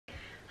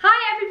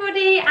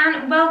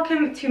and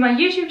welcome to my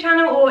YouTube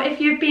channel, or if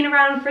you've been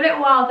around for a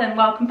little while then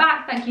welcome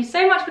back. Thank you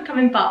so much for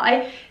coming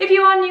by. If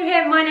you are new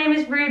here, my name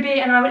is Ruby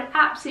and I would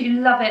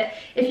absolutely love it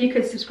if you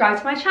could subscribe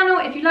to my channel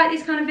if you like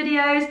these kind of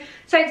videos.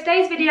 So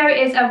today's video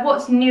is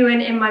what's new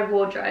in my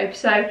wardrobe,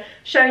 so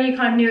showing you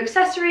kind of new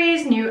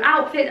accessories, new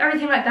outfits,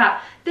 everything like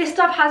that. This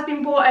stuff has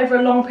been bought over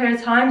a long period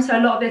of time, so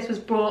a lot of this was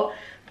bought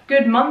a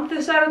good month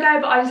or so ago,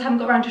 but I just haven't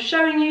got around to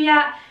showing you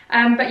yet.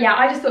 But yeah,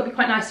 I just thought it'd be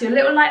quite nice to do a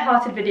little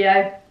light-hearted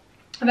video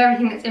of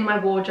everything that's in my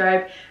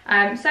wardrobe.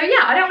 So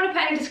yeah, I don't want to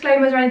put any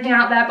disclaimers or anything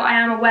out there, but I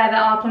am aware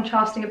there are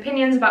contrasting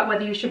opinions about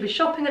whether you should be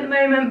shopping at the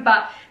moment,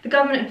 but the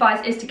government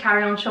advice is to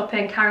carry on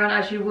shopping, carry on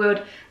as you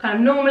would kind of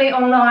normally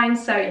online.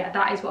 So yeah,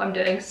 that is what I'm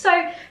doing. So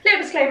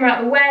little disclaimer out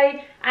of the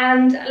way,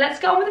 and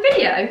let's get on with the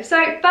video.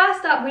 So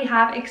first up we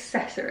have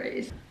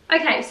accessories.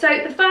 Okay, so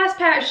the first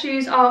pair of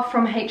shoes are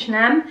from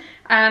H&M,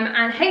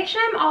 and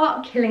H&M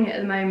are killing it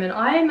at the moment.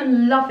 I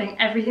am loving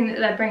everything that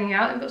they're bringing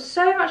out. They've got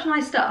so much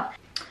nice stuff.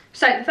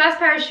 So the first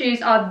pair of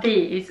shoes are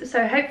these.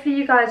 So hopefully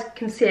you guys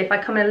can see if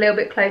I come in a little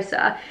bit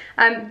closer.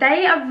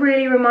 They are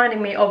really reminding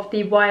me of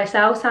the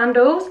YSL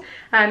sandals.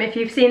 If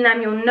you've seen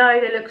them, you'll know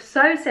they look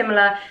so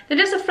similar. They're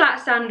just a flat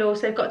sandal,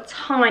 so they've got a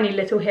tiny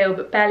little heel,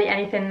 but barely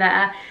anything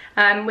there.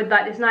 With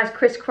like this nice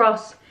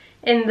crisscross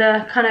in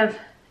the kind of,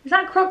 is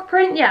that croc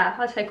print? Yeah,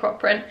 I'd say croc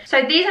print.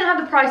 So these don't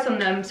have the price on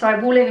them, so I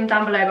will link them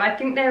down below, but I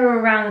think they were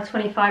around the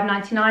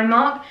 $25.99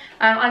 mark.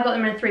 I got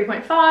them in a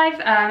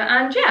 3.5,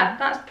 and yeah,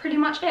 that's pretty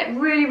much it.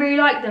 Really, really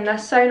like them. They're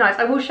so nice.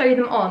 I will show you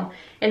them on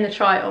in the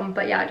try on,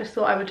 but yeah, I just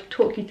thought I would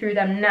talk you through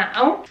them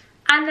now.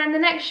 And then the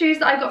next shoes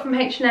that I got from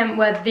H&M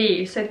were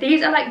these. So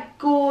these are like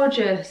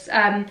gorgeous,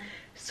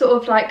 sort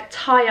of like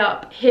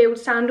tie-up heeled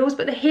sandals,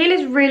 but the heel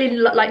is really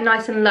like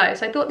nice and low,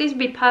 so I thought these would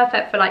be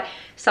perfect for like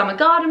summer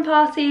garden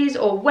parties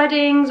or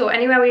weddings or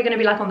anywhere where you're going to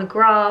be like on the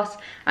grass,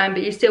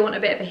 but you still want a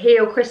bit of a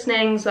heel,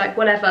 christenings, like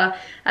whatever,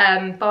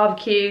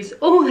 barbecues,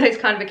 all those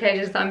kind of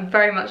occasions that I'm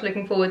very much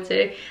looking forward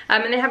to.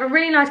 And they have a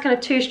really nice kind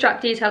of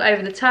two-strap detail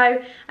over the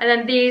toe, and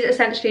then these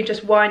essentially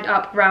just wind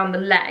up around the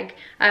leg.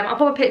 I'll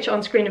pop a picture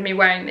on screen of me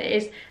wearing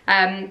these,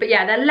 but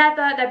yeah, they're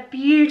leather, they're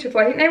beautiful.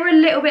 I think they were a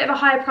little bit of a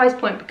higher price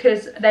point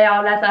because they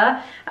are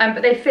leather,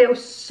 but they feel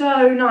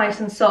so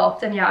nice and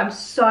soft, and yeah, I'm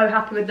so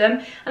happy with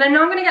them. And I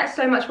know I'm going to get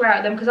so much wear out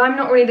of them because I'm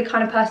not really the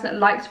kind of person that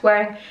likes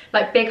wearing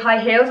like big high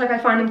heels. Like I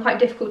find them quite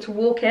difficult to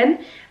walk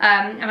in,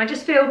 and I don't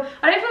feel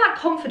that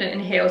confident in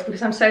heels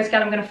because I'm so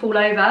scared I'm going to fall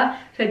over.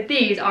 So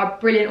these are a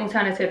brilliant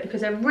alternative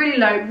because they're really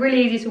low,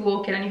 really easy to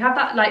walk in, and you have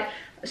that like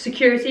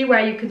security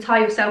where you can tie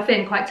yourself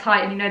in quite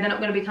tight and you know they're not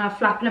going to be kind of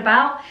flapping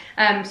about.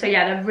 So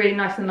yeah, they're really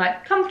nice and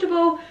like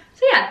comfortable.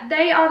 So yeah,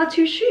 they are the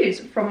two shoes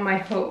from my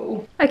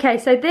haul. Okay,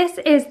 so this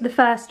is the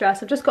first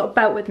dress. I've just got a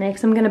belt with me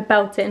because I'm going to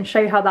belt it and show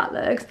you how that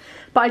looks.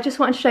 But I just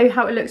want to show you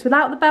how it looks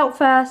without the belt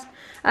first.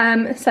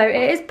 So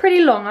it is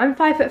pretty long. I'm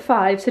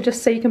 5'5", so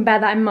just so you can bear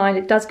that in mind,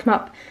 it does come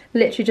up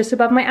literally just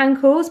above my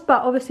ankles.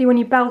 But obviously when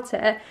you belt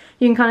it,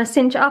 you can kind of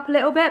cinch it up a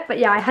little bit. But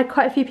yeah, I had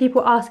quite a few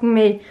people asking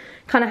me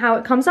kind of how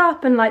it comes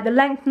up and like the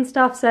length and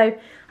stuff, so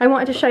I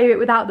wanted to show you it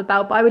without the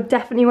belt, but I would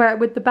definitely wear it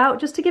with the belt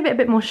just to give it a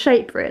bit more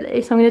shape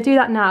really. So I'm going to do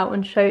that now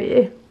and show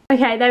you.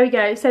 Okay, there we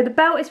go. So the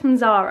belt is from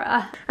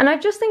Zara, and I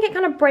just think it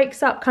kind of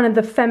breaks up kind of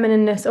the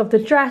feminineness of the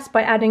dress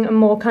by adding a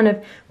more kind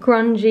of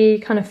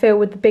grungy kind of feel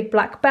with the big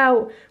black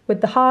belt,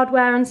 with the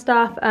hardware and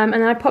stuff, and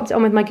then I popped it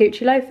on with my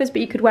Gucci loafers,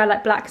 but you could wear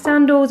like black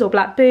sandals or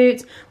black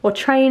boots or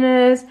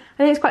trainers. I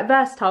think it's quite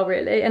versatile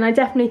really, and I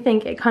definitely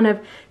think it kind of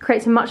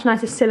creates a much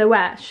nicer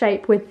silhouette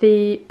shape with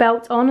the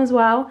belt on as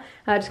well.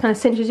 Just kind of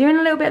cinches you in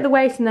a little bit at the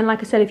waist, and then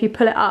like I said, if you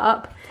pull it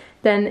up,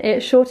 then it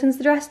shortens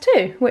the dress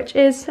too, which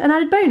is an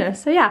added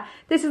bonus. So yeah,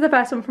 this is the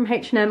first one from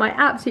H&M. I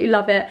absolutely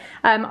love it.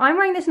 I'm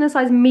wearing this in a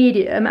size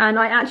medium, and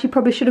I actually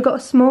probably should have got a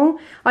small.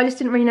 I just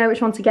didn't really know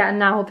which one to get, and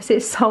now obviously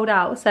it's sold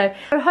out. So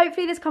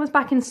hopefully this comes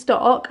back in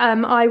stock.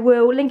 I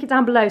will link it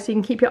down below so you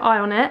can keep your eye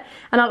on it,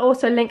 and I'll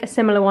also link a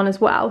similar one as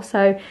well.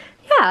 So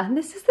yeah,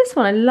 this is this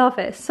one. I love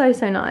it. It's so,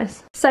 so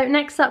nice. So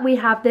next up we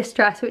have this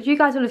dress, which you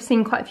guys will have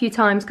seen quite a few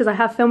times because I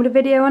have filmed a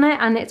video on it,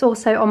 and it's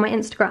also on my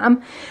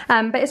Instagram.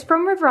 But it's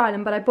from River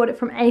Island, but I bought it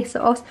from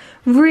ASOS.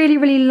 Really,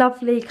 really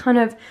lovely kind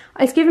of,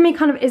 it's giving me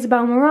kind of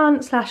Isabel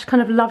Marant /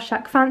 kind of Love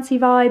Shack fancy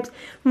vibes.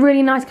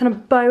 Really nice kind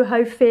of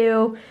boho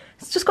feel.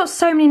 It's just got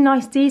so many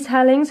nice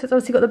detailing. So it's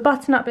obviously got the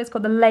button up, but it's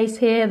got the lace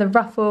here, the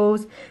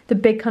ruffles, the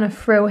big kind of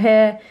frill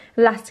here,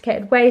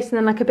 elasticated waist, and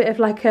then like a bit of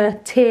like a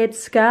tiered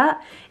skirt.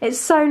 It's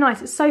so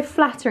nice, it's so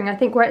flattering, I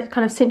think, where it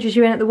kind of cinches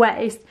you in at the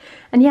waist.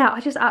 And yeah, I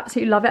just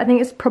absolutely love it. I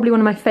think it's probably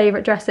one of my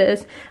favourite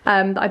dresses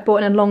that I've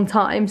bought in a long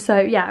time. So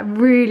yeah, I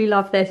really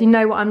love this. You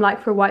know what I'm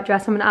like for a white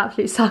dress, I'm an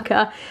absolute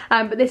sucker.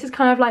 But this is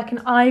kind of like an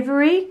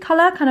ivory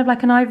colour, kind of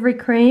like an ivory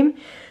cream.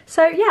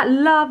 So yeah,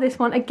 love this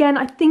one. Again,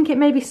 I think it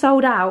may be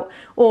sold out,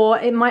 or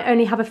it might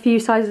only have a few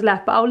sizes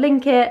left, but I'll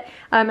link it,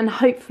 and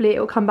hopefully it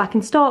will come back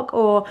in stock,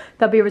 or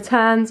there'll be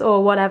returns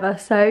or whatever.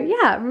 So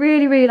yeah,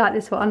 really, really like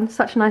this one.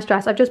 Such a nice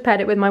dress. I've just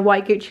paired it with my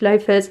white Gucci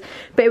loafers,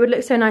 but it would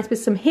look so nice with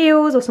some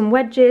heels or some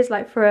wedges,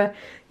 like for a,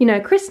 you know,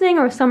 christening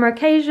or a summer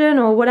occasion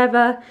or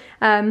whatever.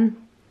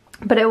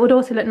 but it would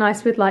also look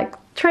nice with like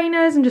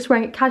trainers and just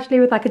wearing it casually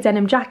with like a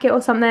denim jacket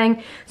or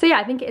something. So yeah,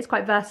 I think it is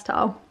quite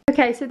versatile.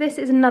 Okay, so this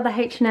is another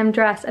H&M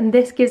dress, and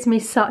this gives me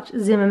such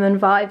Zimmermann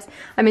vibes.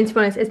 I mean, to be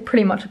honest, it's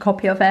pretty much a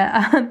copy of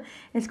it.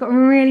 It's got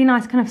really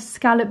nice kind of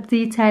scallop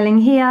detailing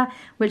here,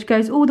 which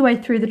goes all the way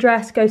through the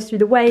dress, goes through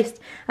the waist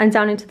and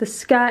down into the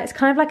skirt. It's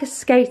kind of like a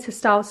skater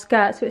style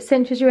skirt, so it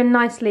cinches you in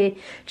nicely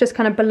just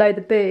kind of below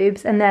the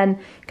boobs, and then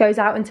goes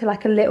out into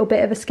like a little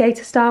bit of a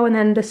skater style, and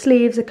then the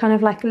sleeves are kind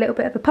of like a little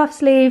bit of a puff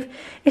sleeve.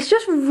 It's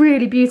just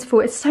really beautiful.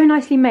 It's so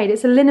nicely made.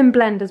 It's a linen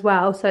blend as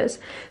well, so it's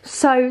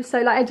so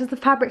like, just the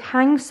fabric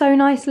hangs so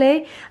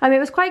nicely. I mean, it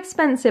was quite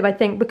expensive, I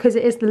think, because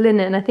it is the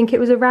linen. I think it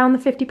was around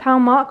the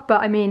 £50 mark,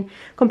 but I mean,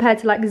 compared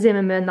to like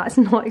Zimmermann, that's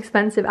not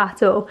expensive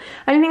at all.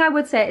 Only thing I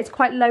would say, it's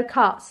quite low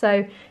cut,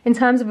 so in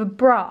terms of a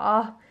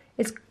bra,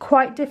 it's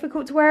quite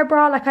difficult to wear a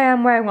bra. Like, I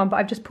am wearing one, but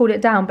I've just pulled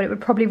it down, but it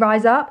would probably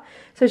rise up.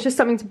 So it's just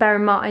something to bear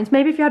in mind.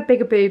 Maybe if you had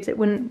bigger boobs, it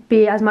wouldn't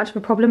be as much of a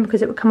problem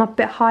because it would come up a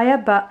bit higher,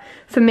 but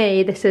for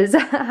me, this is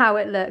how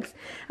it looks.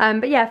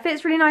 But yeah, it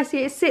fits really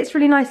nicely. It sits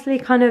really nicely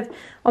kind of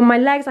on my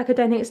legs. Like, I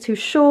don't think it's too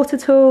short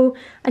at all.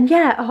 And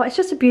yeah, oh, it's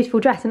just a beautiful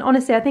dress. And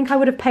honestly, I think I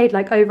would have paid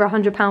like over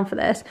 £100 for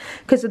this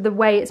because of the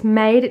way it's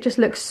made. It just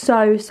looks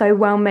so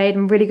well made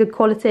and really good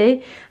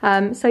quality.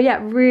 So yeah,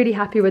 really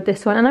happy with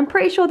this one. And I'm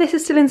pretty sure this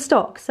is still in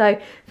stock, so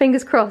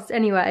fingers crossed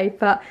anyway.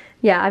 But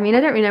yeah, I mean, I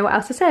don't really know what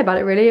else to say about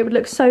it really. It would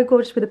look so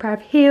gorgeous with a pair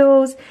of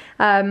heels,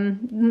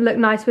 look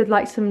nice with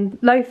like some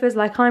loafers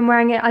like I'm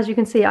wearing it. As you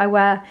can see, I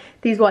wear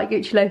these white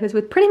Gucci loafers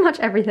with pretty much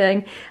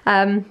everything.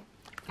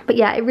 But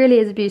yeah, it really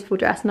is a beautiful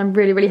dress, and I'm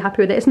really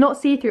happy with it. It's not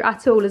see-through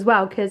at all as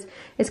well, because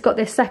it's got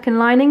this second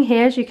lining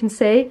here, as you can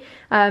see.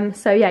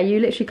 So yeah, you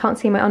literally can't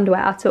see my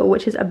underwear at all,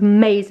 which is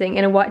amazing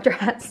in a white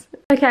dress.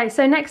 Okay,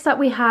 so next up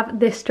we have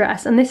this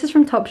dress, and this is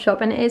from Topshop,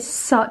 and it is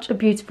such a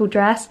beautiful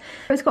dress.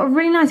 It's got a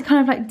really nice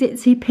kind of like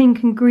ditzy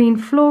pink and green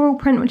floral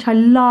print, which I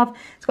love.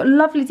 It's got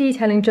lovely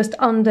detailing just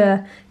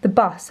under the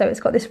bust, so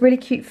it's got this really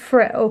cute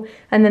frill,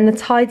 and then the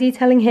tie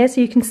detailing here, so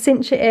you can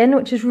cinch it in,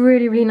 which is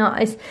really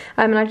nice.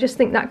 And I just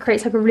think that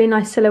creates like a really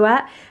nice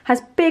silhouette.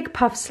 Has big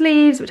puff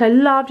sleeves, which I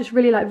love, just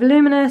really like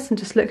voluminous and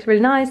just looks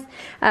really nice.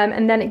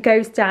 And then it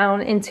goes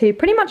down into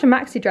pretty much a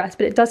maxi dress,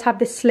 but it does have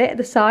this slit at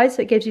the side,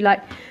 so it gives you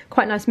like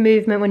quite nice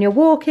movement when you're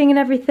walking and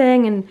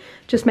everything, and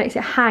just makes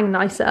it hang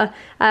nicer.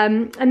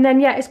 And then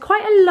yeah, it's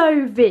quite a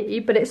low V,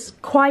 but it's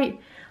quite,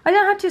 I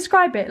don't know how to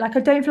describe it. Like, I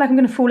don't feel like I'm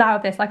going to fall out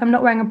of this. Like, I'm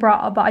not wearing a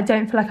bra, but I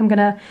don't feel like I'm going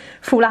to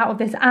fall out of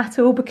this at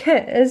all,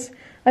 because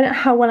I don't know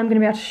how well I'm going to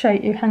be able to show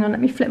you. Hang on, let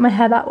me flip my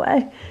hair that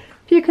way.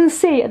 If you can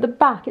see at the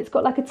back, it's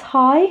got like a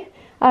tie.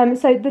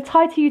 So the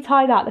tighter you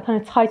tie that, the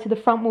kind of tighter the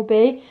front will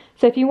be.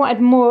 So if you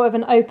wanted more of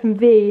an open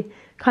V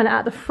kind of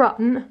at the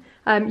front,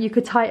 you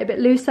could tie it a bit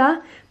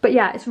looser. But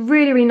yeah, it's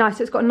really nice.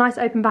 It's got a nice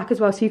open back as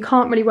well, so you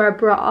can't really wear a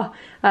bra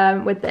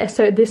with this.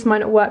 So this might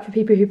not work for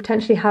people who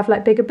potentially have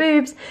like bigger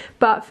boobs,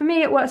 but for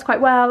me it works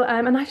quite well,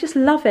 and I just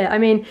love it. I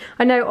mean,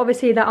 I know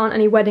obviously there aren't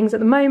any weddings at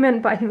the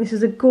moment, but I think this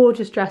is a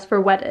gorgeous dress for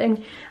a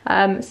wedding.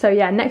 So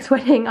yeah, next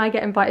wedding I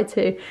get invited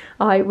to,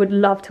 I would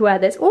love to wear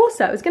this.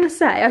 Also, I was going to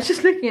say, I was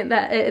just looking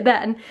at it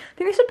then, I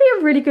think this would be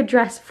a really good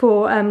dress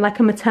for like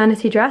a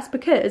maternity dress,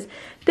 because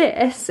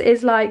this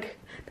is like,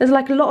 there's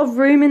like a lot of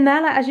room in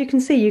there. Like, as you can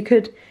see, you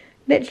could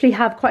literally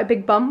have quite a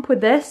big bump with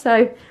this.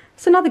 So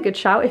it's another good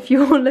shout if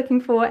you're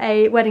looking for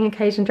a wedding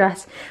occasion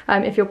dress,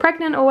 if you're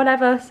pregnant or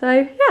whatever.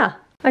 So yeah.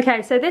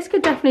 Okay, so this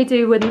could definitely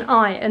do with an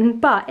iron,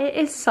 but it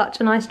is such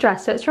a nice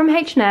dress. So it's from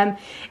H&M.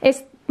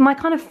 It's my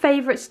kind of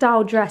favourite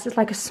style dress. It's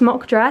like a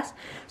smock dress.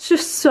 It's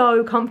just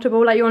so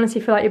comfortable. Like, you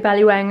honestly feel like you're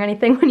barely wearing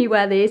anything when you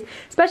wear these,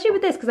 especially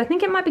with this, because I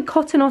think it might be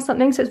cotton or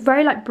something. So it's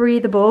very like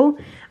breathable.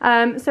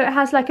 So it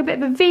has like a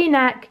bit of a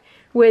V-neck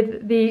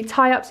with the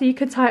tie up, so you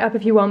could tie it up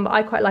if you want, but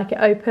I quite like it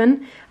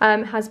open.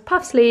 Has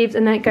puff sleeves,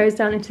 and then it goes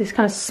down into this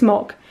kind of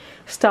smock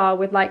style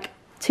with like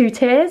 2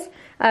 tiers.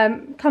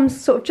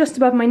 Comes sort of just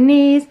above my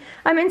knees.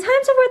 In terms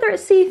of whether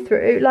it's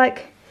see-through,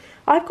 like,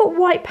 I've got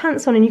white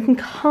pants on and you can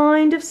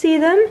kind of see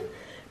them,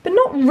 but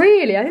not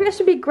really. I think this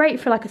would be great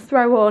for like a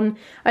throw on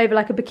over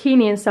like a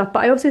bikini and stuff,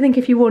 but I also think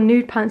if you wore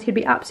nude pants, you'd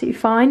be absolutely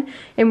fine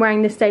in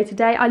wearing this day to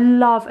day. I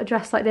love a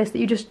dress like this that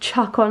you just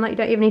chuck on, like you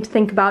don't even need to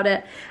think about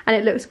it, and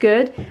it looks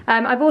good.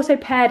 I've also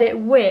paired it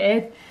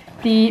with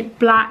the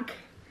black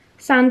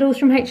sandals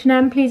from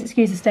H&M. Please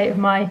excuse the state of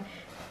my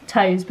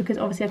toes, because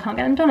obviously I can't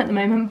get them done at the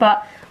moment,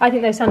 but I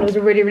think those sandals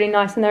are really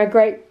nice, and they're a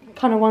great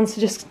kind of ones to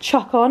just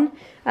chuck on.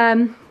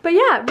 But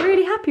yeah,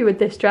 really happy with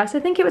this dress. I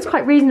think it was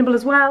quite reasonable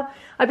as well.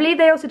 I believe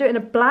they also do it in a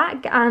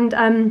black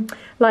and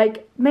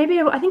like maybe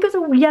I think it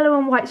was a yellow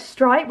and white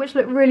stripe, which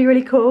looked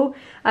really cool,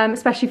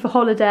 especially for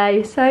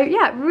holiday. So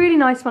yeah, really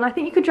nice one. I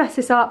think you could dress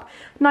this up.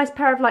 Nice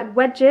pair of like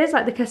wedges,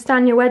 like the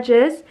castagna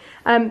wedges.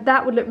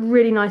 That would look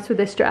really nice with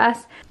this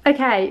dress.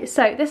 Okay,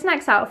 so this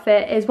next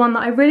outfit is one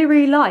that I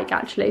really like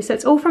actually. So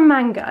it's all from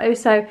Mango.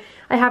 So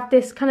I have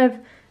this kind of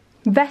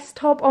vest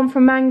top on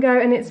from Mango,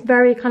 and it's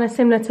very kind of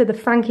similar to the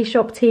Frankie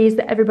Shop tees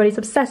that everybody's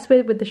obsessed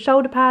with the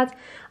shoulder pads.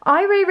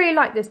 I really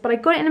like this, but I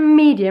got it in a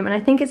medium, and I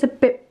think it's a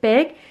bit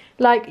big.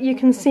 like you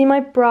can see my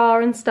bra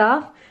and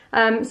stuff.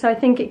 So I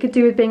think it could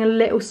do with being a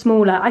little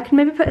smaller. I can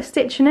maybe put a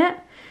stitch in it,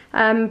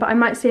 but I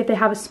might see if they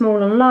have a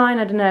small online,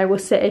 I don't know, we'll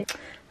see.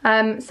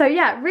 So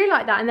yeah, really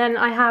like that. And then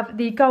I have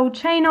the gold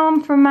chain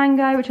on from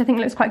Mango, which I think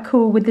looks quite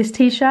cool with this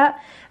t-shirt.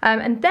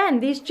 And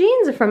then these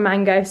jeans are from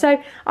Mango. So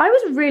I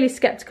was really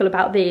skeptical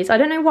about these. I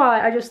don't know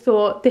why, I just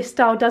thought this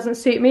style doesn't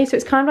suit me. So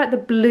it's kind of like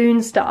the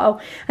balloon style.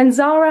 And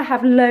Zara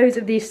have loads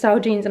of these style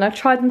jeans and I've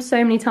tried them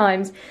so many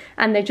times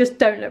and they just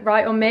don't look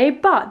right on me.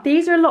 But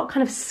these are a lot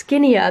kind of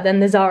skinnier than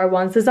the Zara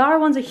ones. The Zara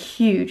ones are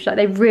huge, like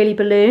they really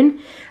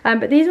balloon.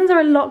 But these ones are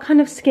a lot kind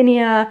of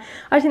skinnier.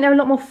 I think they're a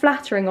lot more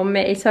flattering on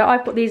me. So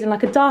I've got these in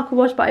like a darker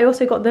wash, but I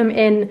also got them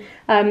in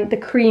the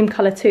cream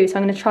colour too. So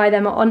I'm going to try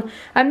them on.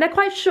 They're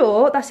quite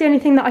short. That's the only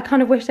thing that I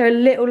kind of wish they were a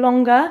little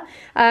longer,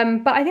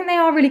 but I think they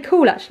are really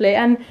cool actually.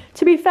 And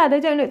to be fair, they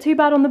don't look too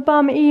bad on the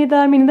bum either.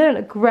 I mean, they don't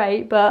look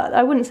great, but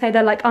I wouldn't say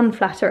they're like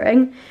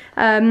unflattering.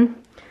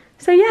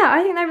 So yeah,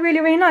 I think they're really,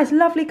 really nice.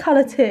 Lovely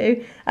colour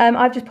too.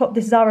 I've just popped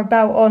this Zara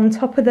belt on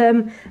top of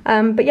them,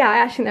 but yeah, I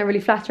actually think they're really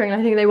flattering.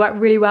 I think they work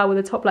really well with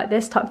a top like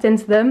this tucked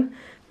into them.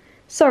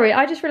 Sorry,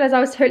 I just realised I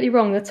was totally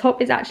wrong. The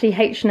top is actually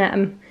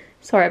H&M.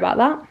 Sorry about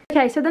that.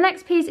 Okay, so the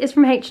next piece is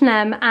from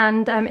H&M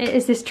and it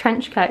is this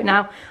trench coat.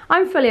 Now,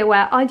 I'm fully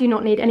aware I do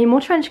not need any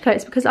more trench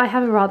coats because I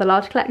have a rather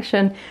large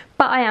collection,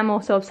 but I am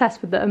also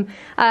obsessed with them.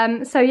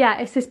 So yeah,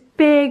 it's this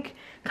big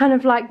kind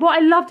of like, what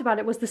I loved about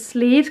it was the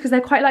sleeves because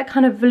they're quite like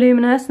kind of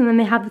voluminous and then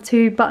they have the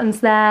two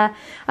buttons there.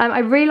 I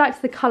really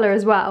liked the colour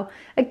as well.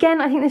 Again,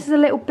 I think this is a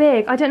little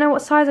big. I don't know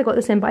what size I got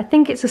this in, but I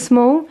think it's a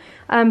small,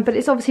 but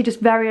it's obviously just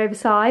very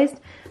oversized.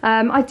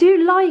 I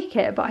do like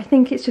it, but I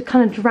think it just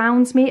kind of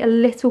drowns me a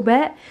little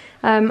bit.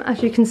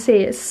 As you can see,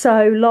 it's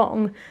so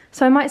long.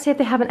 So I might see if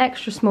they have an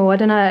extra small, I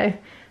don't know.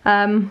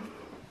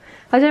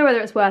 I don't know whether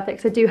it's worth it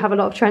because I do have a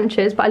lot of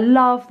trenches, but I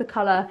love the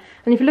colour.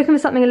 And if you're looking for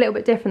something a little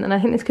bit different, then I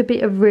think this could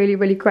be a really,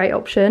 really great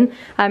option.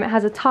 It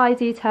has a tie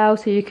detail,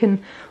 so you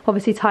can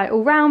obviously tie it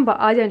all round, but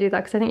I don't do that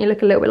because I think you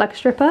look a little bit like a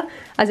stripper,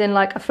 as in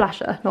like a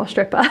flasher, not a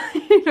stripper.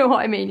 You know what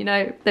I mean, you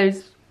know,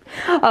 those,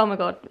 oh my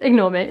god,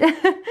 ignore me.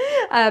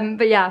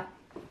 But yeah,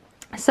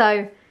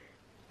 so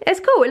it's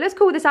cool. It looks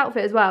cool with this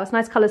outfit as well. It's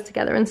nice colours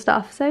together and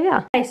stuff. So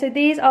yeah. Okay, so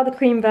these are the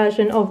cream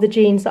version of the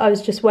jeans that I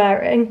was just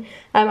wearing.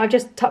 I've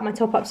just tucked my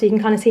top up so you can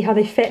kind of see how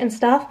they fit and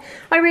stuff.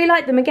 I really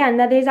like them. Again,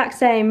 they're the exact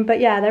same, but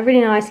yeah, they're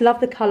really nice.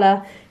 Love the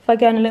colour. If I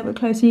go in a little bit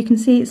closer, you can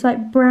see it's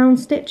like brown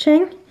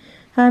stitching,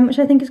 which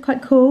I think is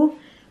quite cool.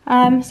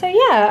 So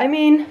yeah, I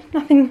mean,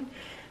 nothing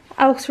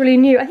else really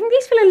new. I think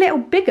these feel a little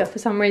bigger for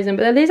some reason,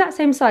 but they're the exact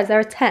same size.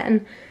 They're a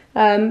 10.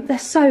 They're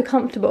so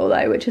comfortable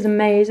though, which is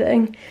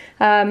amazing.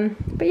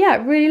 But yeah, I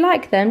really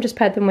like them. Just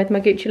paired them with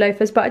my Gucci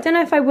loafers, but I don't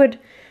know if I would.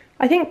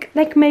 I think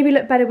they can maybe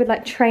look better with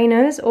like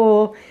trainers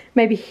or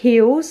maybe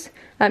heels.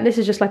 This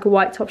is just like a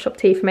white Topshop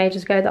tee from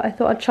ages ago that I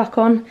thought I'd chuck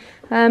on.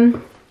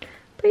 But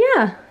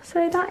yeah,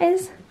 so that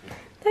is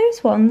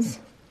those ones.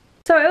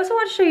 So I also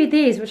want to show you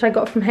these, which I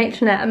got from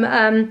H&M,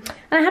 and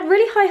I had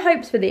really high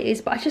hopes for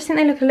these, but I just think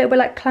they look a little bit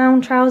like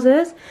clown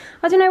trousers.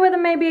 I don't know whether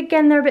maybe,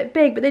 again, they're a bit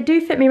big, but they do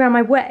fit me around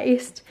my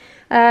waist.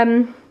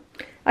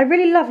 I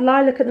really love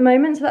lilac at the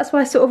moment, so that's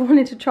why I sort of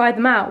wanted to try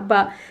them out,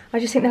 but I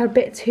just think they're a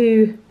bit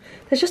too,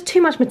 there's just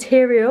too much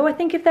material. I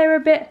think if they were a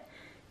bit,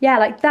 yeah,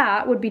 like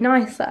that would be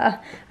nicer.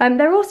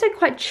 They're also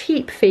quite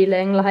cheap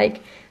feeling,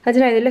 like, I don't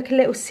know, they look a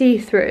little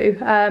see-through.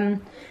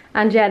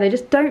 And yeah, they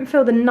just don't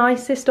feel the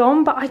nicest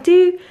on, but I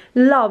do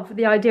love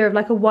the idea of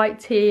like a white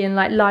tee and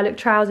like lilac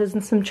trousers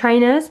and some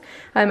trainers.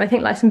 I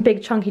think like some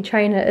big chunky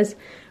trainers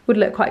would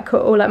look quite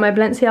cool, like my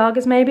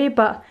Balenciagas maybe,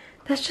 but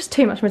there's just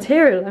too much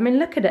material. I mean,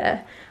 look at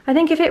it. I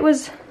think if it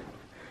was,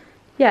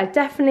 yeah,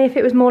 definitely if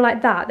it was more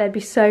like that, they'd be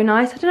so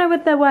nice. I don't know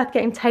whether they're worth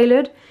getting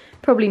tailored.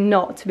 Probably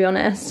not, to be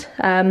honest.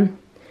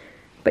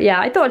 But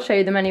yeah, I thought I'd show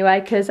you them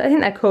anyway, because I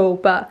think they're cool,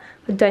 but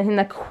I don't think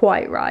they're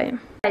quite right.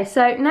 Okay,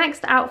 so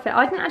next outfit,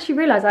 I didn't actually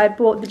realise I had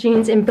bought the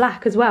jeans in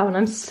black as well, and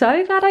I'm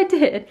so glad I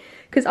did,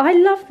 because I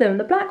love them.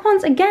 The black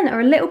ones, again, are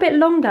a little bit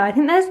longer. I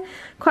think there's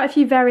quite a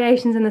few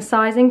variations in the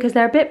sizing, because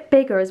they're a bit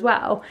bigger as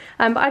well.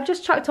 But I've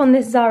just chucked on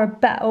this Zara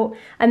belt,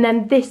 and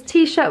then this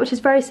t-shirt, which is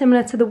very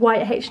similar to the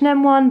white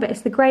H&M one, but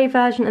it's the grey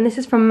version, and this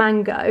is from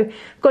Mango.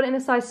 Got it in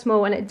a size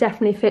small, and it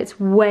definitely fits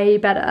way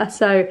better.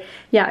 So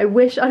yeah, I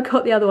wish I'd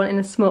got the other one in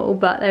a small,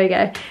 but there we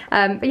go.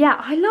 But yeah,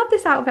 I love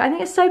this outfit. I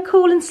think it's so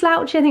cool and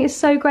slouchy. I think it's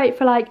so great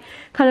for like,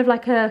 kind of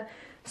like a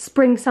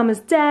spring summer's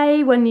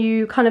day when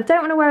you kind of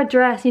don't want to wear a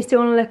dress and you still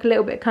want to look a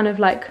little bit kind of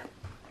like,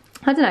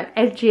 I don't know,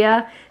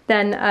 edgier.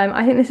 Then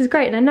I think this is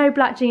great. And I know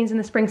black jeans in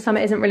the spring summer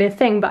isn't really a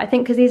thing, but I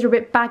think because these are a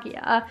bit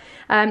baggier,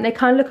 they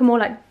kind of look more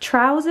like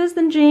trousers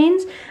than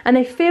jeans, and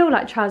they feel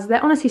like trousers.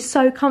 They're honestly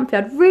so comfy.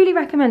 I'd really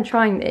recommend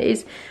trying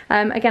these.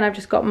 Again, I've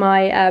just got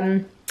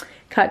my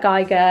Kurt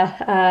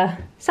Geiger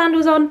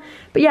sandals on,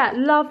 but yeah,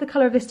 love the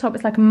colour of this top.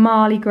 It's like a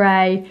marley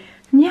grey.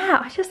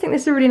 yeah, I just think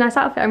this is a really nice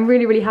outfit. I'm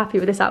really, really happy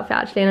with this outfit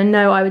actually, and I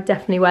know I would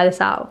definitely wear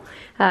this out.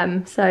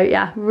 So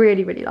yeah,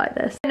 really, really like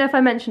this. I don't know if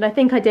I mentioned, I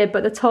think I did,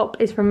 but the top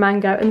is from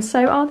Mango and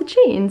so are the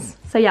jeans.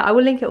 So yeah, I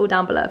will link it all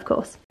down below, of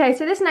course. Okay,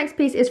 so this next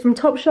piece is from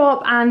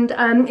Topshop, and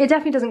it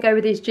definitely doesn't go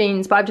with these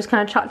jeans, but I've just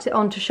kind of chucked it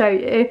on to show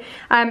you.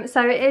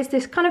 So it is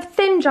this kind of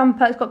thin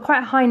jumper. It's got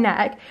quite a high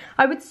neck.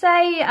 I would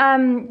say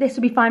this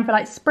would be fine for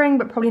like spring,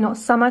 but probably not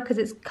summer because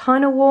it's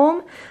kind of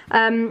warm.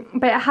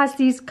 But it has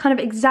these kind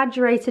of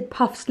exaggerated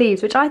puff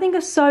sleeves, which I think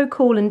are so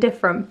cool and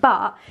different,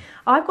 but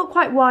I've got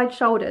quite wide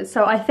shoulders,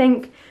 so I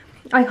think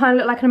I kind of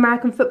look like an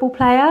American football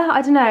player.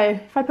 I don't know,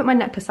 if I put my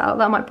necklace out,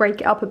 that might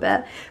break it up a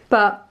bit,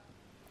 but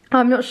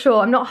I'm not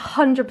sure. I'm not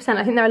 100%.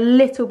 I think they're a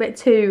little bit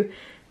too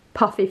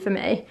puffy for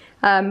me.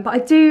 But I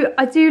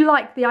do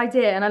like the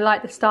idea and I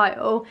like the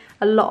style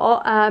a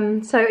lot.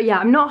 So yeah,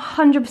 I'm not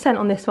 100%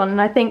 on this one,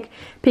 and I think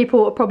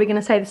people are probably going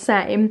to say the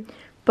same,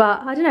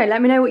 but I don't know,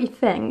 let me know what you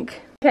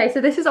think. Okay,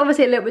 so this is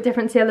obviously a little bit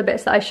different to the other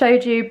bits that I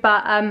showed you,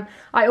 but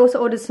I also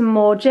ordered some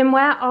more gym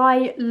wear.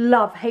 I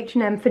love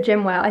H&M for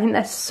gym wear. I think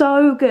they're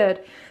so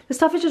good. The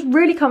stuff is just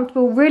really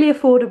comfortable, really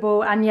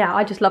affordable, and yeah,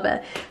 I just love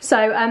it.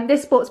 So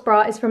this sports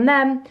bra is from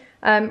them.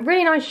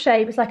 Really nice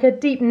shape. It's like a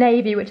deep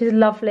navy, which is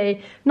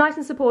lovely. Nice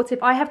and supportive.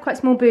 I have quite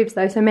small boobs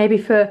though, so maybe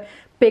for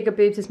bigger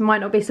boobs this might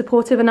not be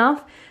supportive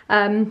enough.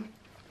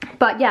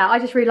 But yeah, I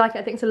just really like it.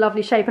 I think it's a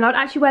lovely shape, and I would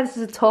actually wear this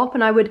as a top,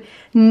 and I would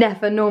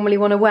never normally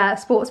want to wear a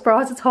sports bra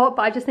as a top,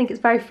 but I just think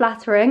it's very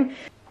flattering.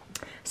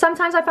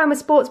 Sometimes I find with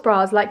sports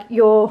bras, like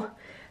your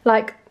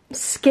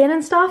skin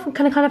and stuff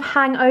can kind of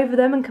hang over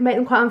them and can make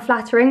them quite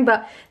unflattering,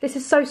 but this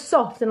is so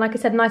soft and, like I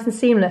said, nice and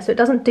seamless, so it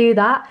doesn't do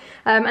that.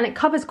 And it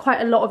covers quite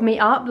a lot of me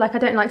up. Like, I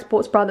don't like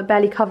sports bra that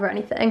barely cover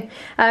anything.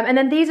 And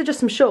then these are just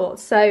some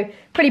shorts, so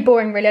pretty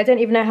boring really. I don't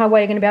even know how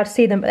well you're going to be able to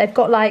see them, but they've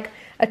got like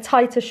a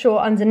tighter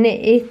short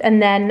underneath, and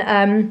then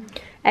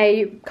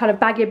a kind of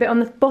baggy bit on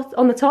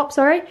the top,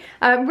 sorry.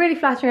 Really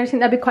flattering. I just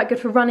think that'd be quite good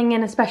for running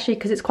in, especially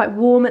because it's quite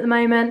warm at the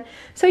moment.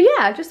 So yeah,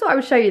 I just thought I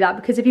would show you that,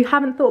 because if you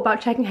haven't thought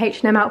about checking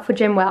H&M out for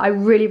gym wear, I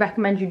really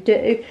recommend you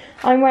do.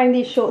 I'm wearing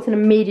these shorts in a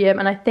medium,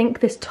 and I think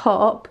this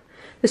top's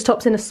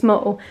in a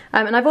small,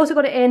 and I've also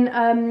got it in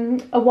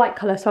a white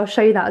colour, so I'll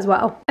show you that as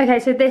well. Okay,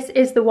 so this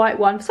is the white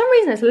one. For some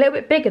reason it's a little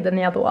bit bigger than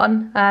the other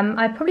one.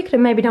 I probably could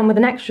have maybe done with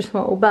an extra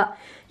small, but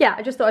yeah,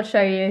 I just thought I'd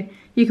show you.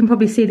 You can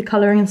probably see the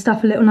colouring and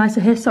stuff a little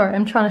nicer here. Sorry,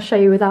 I'm trying to show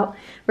you without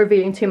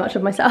revealing too much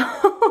of myself.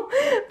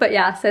 But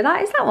yeah, so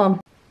that is that one.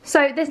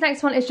 So this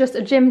next one is just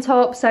a gym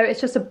top, so it's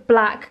just a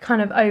black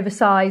kind of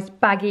oversized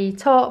baggy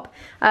top.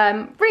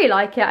 Really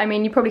like it. I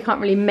mean, you probably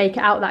can't really make it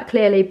out that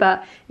clearly,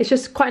 but it's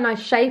just quite a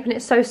nice shape, and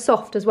it's so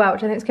soft as well,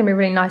 which I think is going to be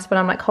really nice when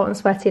I'm like hot and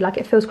sweaty. Like,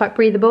 it feels quite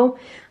breathable.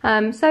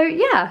 So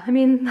yeah, I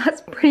mean,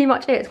 that's pretty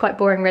much it. It's quite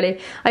boring really.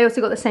 I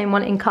also got the same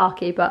one in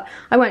khaki, but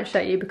I won't show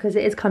you because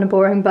it is kind of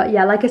boring. But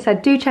yeah, like I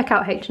said, do check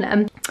out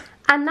H&M.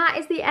 And that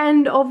is the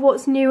end of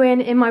what's new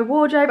in my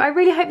wardrobe. I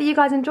really hope that you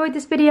guys enjoyed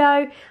this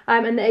video,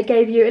 and that it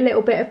gave you a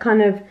little bit of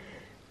kind of,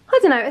 I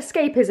don't know,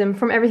 escapism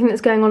from everything that's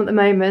going on at the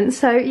moment.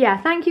 So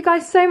yeah, thank you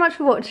guys so much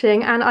for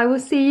watching, and I will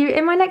see you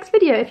in my next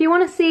video. If you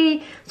want to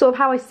see sort of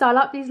how I style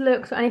up these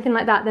looks or anything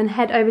like that, then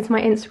head over to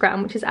my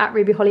Instagram, which is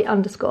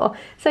 @rubyholly_.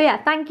 So yeah,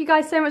 thank you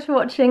guys so much for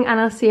watching, and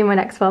I'll see you in my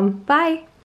next one. Bye!